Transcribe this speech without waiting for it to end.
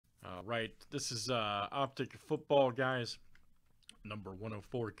Right, this is Optic football, guys. Number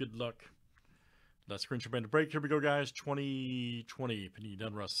 104. Good luck. Let's screenshot band to break. Here we go, guys. 2020 Panini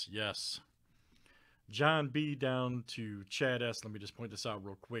Donruss. Yes. John B down to Chad S. Let me just point this out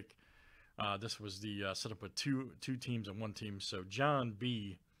real quick. This was the setup with two teams and one team. So John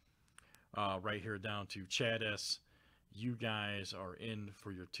B right here down to Chad S. You guys are in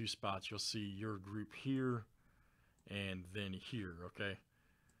for your 2 spots. You'll see your group here and then here, okay?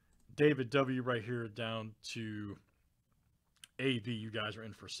 David W right here down to AV. You guys are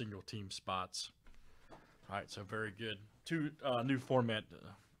in for single team spots. All right, so very good. 2 new format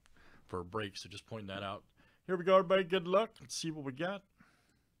for breaks, so just pointing that out. Here we go, everybody. Good luck. Let's see what we got.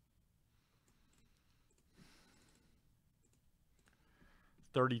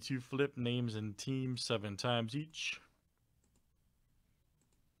 $32 flip, names and teams 7 times each.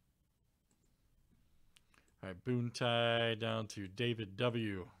 All right, Boone Tie down to David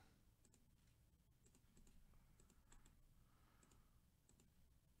W.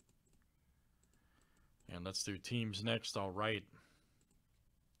 And let's do teams next. All right.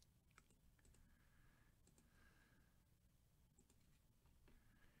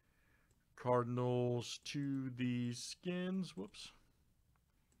 Cardinals to the Skins. Whoops.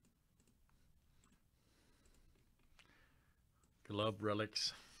 Glove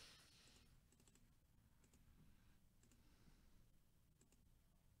relics.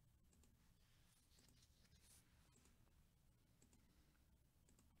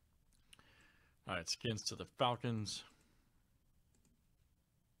 All right, Skins to the Falcons.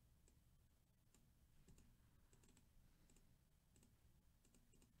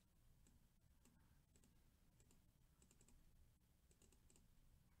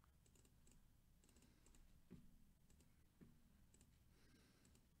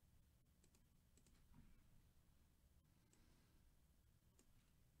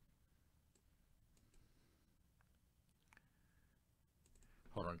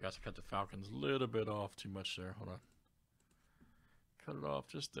 Hold on, guys. I cut the Falcons a little bit off too much there. Hold on. Cut it off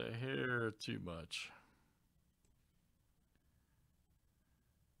just a hair too much.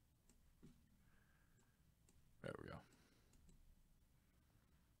 There we go.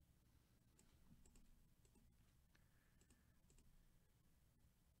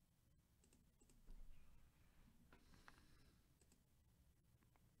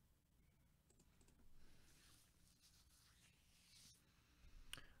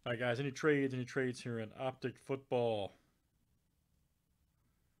 All right, guys, any trades here in Optic football?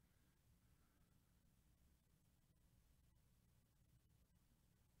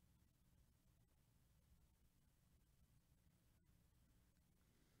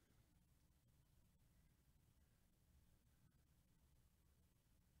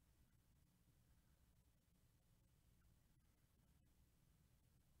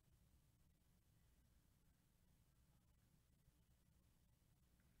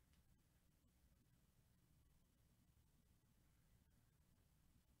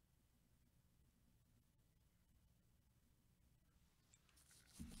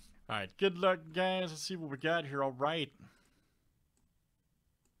 All right, good luck, guys. Let's see what we got here. All right.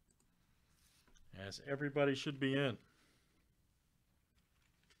 As everybody should be in.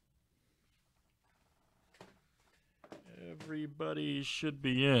 Everybody should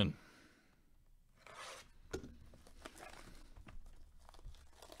be in.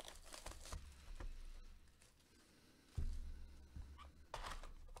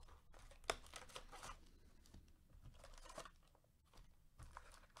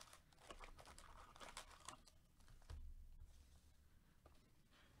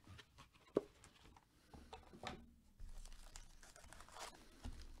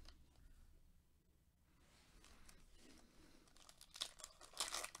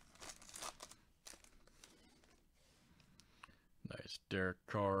 Nice. Derek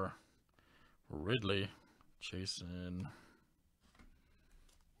Carr, Ridley, Jason.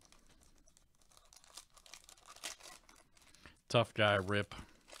 Tough guy, Rip.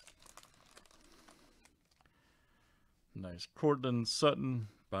 Nice. Cortland Sutton,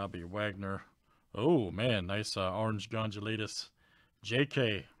 Bobby Wagner. Oh, man. Nice orange Gondolatus.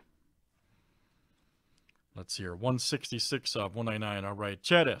 JK. Let's see here. 166 of 199. All right.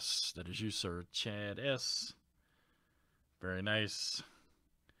 Chad S. That is you, sir. Chad S. Very nice.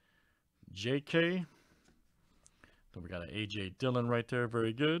 JK. Then we got an AJ Dillon right there.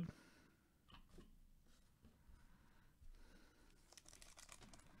 Very good.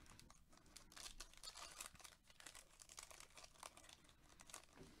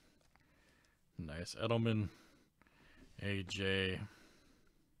 Nice. Edelman. AJ.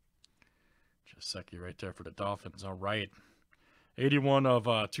 Jasecki right there for the Dolphins. All right. 81 of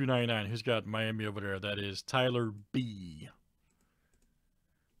 299. Who's got Miami over there? That is Tyler B.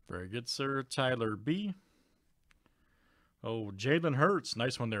 Very good, sir. Tyler B. Oh, Jalen Hurts.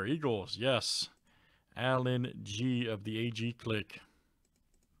 Nice one there. Eagles. Yes. Alan G of the AG Click.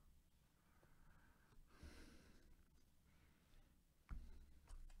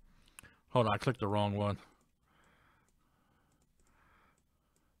 Hold on. I clicked the wrong one.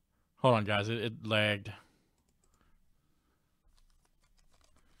 Hold on, guys. It lagged.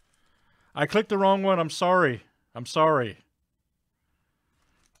 I clicked the wrong one. I'm sorry. I'm sorry.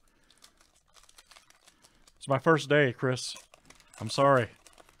 It's my first day, Chris. I'm sorry.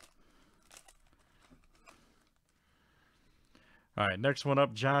 All right, next one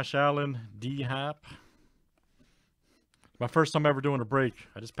up, Josh Allen, D-Hop. My first time ever doing a break.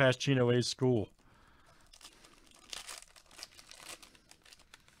 I just passed Chino A's school.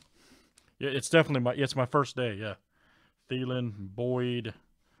 Yeah, it's definitely it's my first day, yeah. Thielen, Boyd,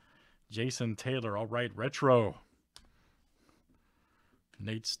 Jason Taylor. All right, retro.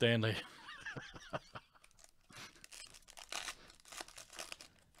 Nate Stanley.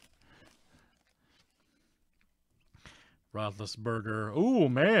 Roethlisberger. Ooh,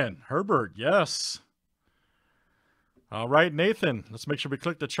 man. Herbert, yes. All right, Nathan. Let's make sure we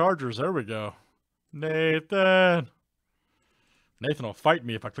click the Chargers. There we go. Nathan. Nathan will fight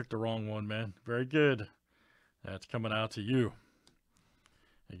me if I click the wrong one, man. Very good. That's coming out to you.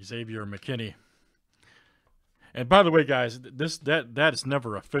 Xavier McKinney. And by the way, guys, that is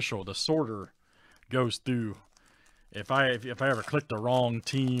never official. The sorter goes through. If I ever click the wrong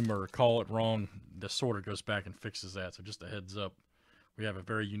team or call it wrong, the sorter goes back and fixes that. So just a heads up. We have a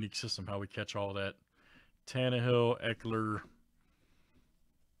very unique system how we catch all that. Tannehill, Eckler.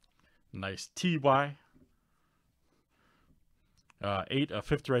 Nice TY. 8 of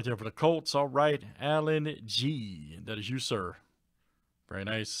 50 right there for the Colts. All right, Alan G. That is you, sir. Very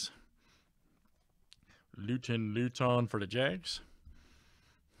nice. Luton for the Jags.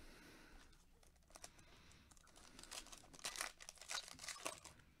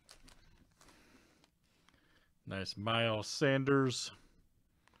 Nice. Miles Sanders.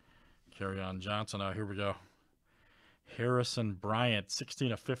 Kerryon Johnson. Here we go. Harrison Bryant,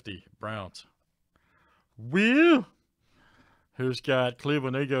 16 of 50. Browns. Woo! Who's got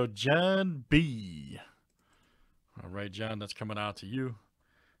Cleveland? There you go. John B. All right, John, that's coming out to you.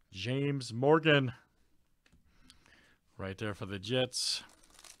 James Morgan. Right there for the Jets.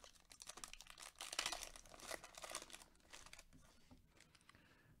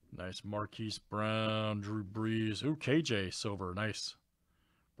 Nice. Marquise Brown, Drew Brees. Ooh, KJ Silver. Nice.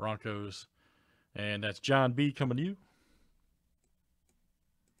 Broncos. And that's John B. coming to you.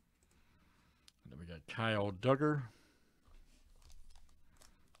 Then we got Kyle Duggar.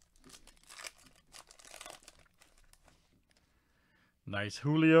 Nice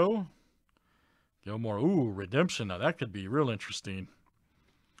Julio. Gilmore. Ooh, redemption. Now that could be real interesting.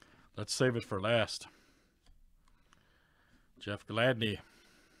 Let's save it for last. Jeff Gladney.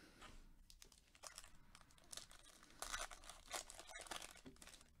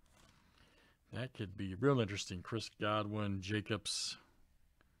 That could be real interesting. Chris Godwin, Jacobs.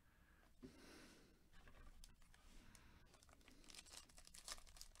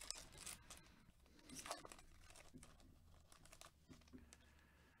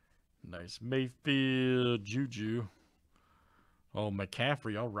 Nice. Mayfield, Juju. Oh,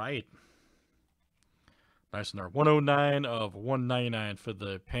 McCaffrey. All right. Nice in there. 109 of 199 for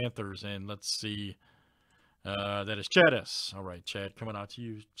the Panthers. And let's see. That is Chadis. All right, Chad, coming out to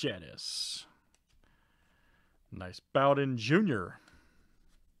you. Chadis. Nice. Bowden Jr.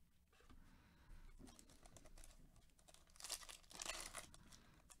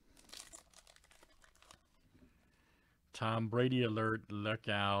 Tom Brady alert. Look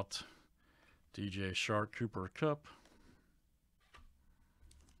out. DJ Shark, Cooper Kupp.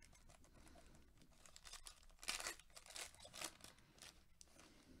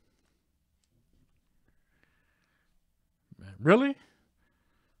 Really?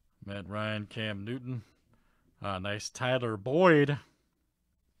 Matt Ryan, Cam Newton. Nice Tyler Boyd.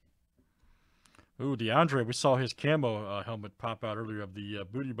 Ooh, DeAndre. We saw his camo helmet pop out earlier of the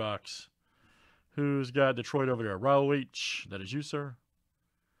booty box. Who's got Detroit over there? Raul H. That is you, sir.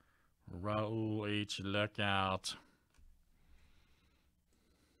 Raul H. Look out.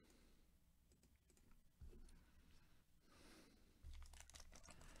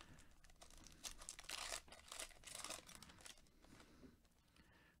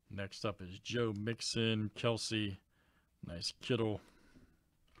 Next up is Joe Mixon, Kelsey. Nice Kittle.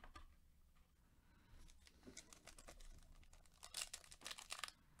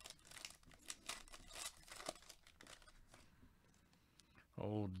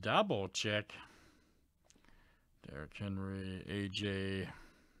 Oh, double check. Derrick Henry, AJ.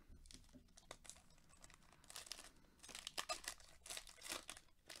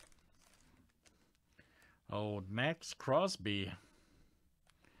 Old Max Crosby.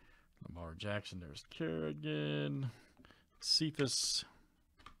 Lamar Jackson. There's Kerrigan. Cephas.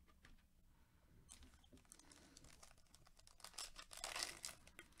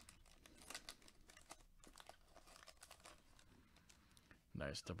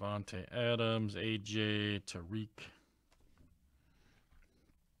 Nice Devontae Adams, AJ, Tariq.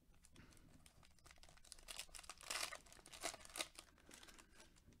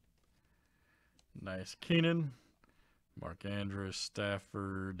 Nice Keenan. Mark Andrews,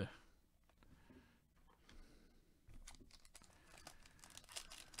 Stafford.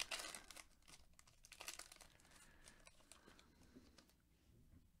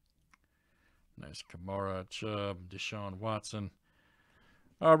 Nice Kamara, Chubb, Deshaun Watson.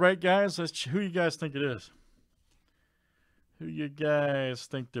 All right, guys. Who you guys think it is? Who you guys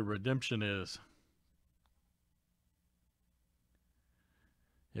think the redemption is?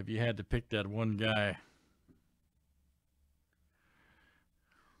 If you had to pick that one guy.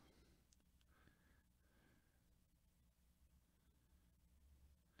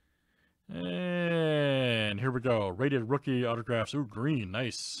 And here we go. Rated rookie autographs. Ooh, green.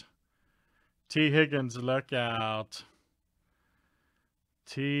 Nice. T. Higgins, look out.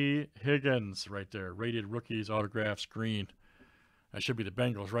 T. Higgins right there. Rated rookies, autographs, green. That should be the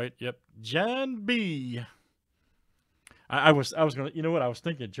Bengals, right? Yep. John B. I was gonna, you know what? I was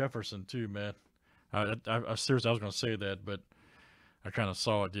thinking Jefferson too, man. Seriously, I was gonna say that, but I kind of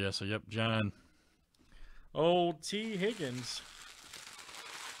saw it. Yeah. So yep, John. Old T. Higgins.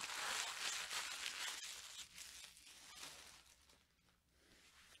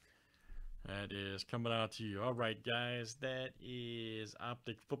 That is coming out to you. All right, guys. That is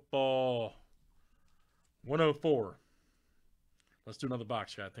Optic Football 104. Let's do another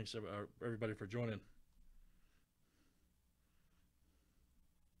box, guys. Thanks, everybody, for joining.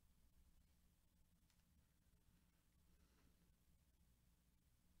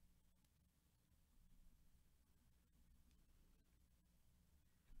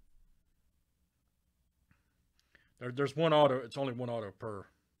 There's one auto. It's only one auto per.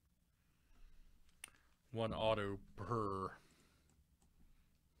 One auto per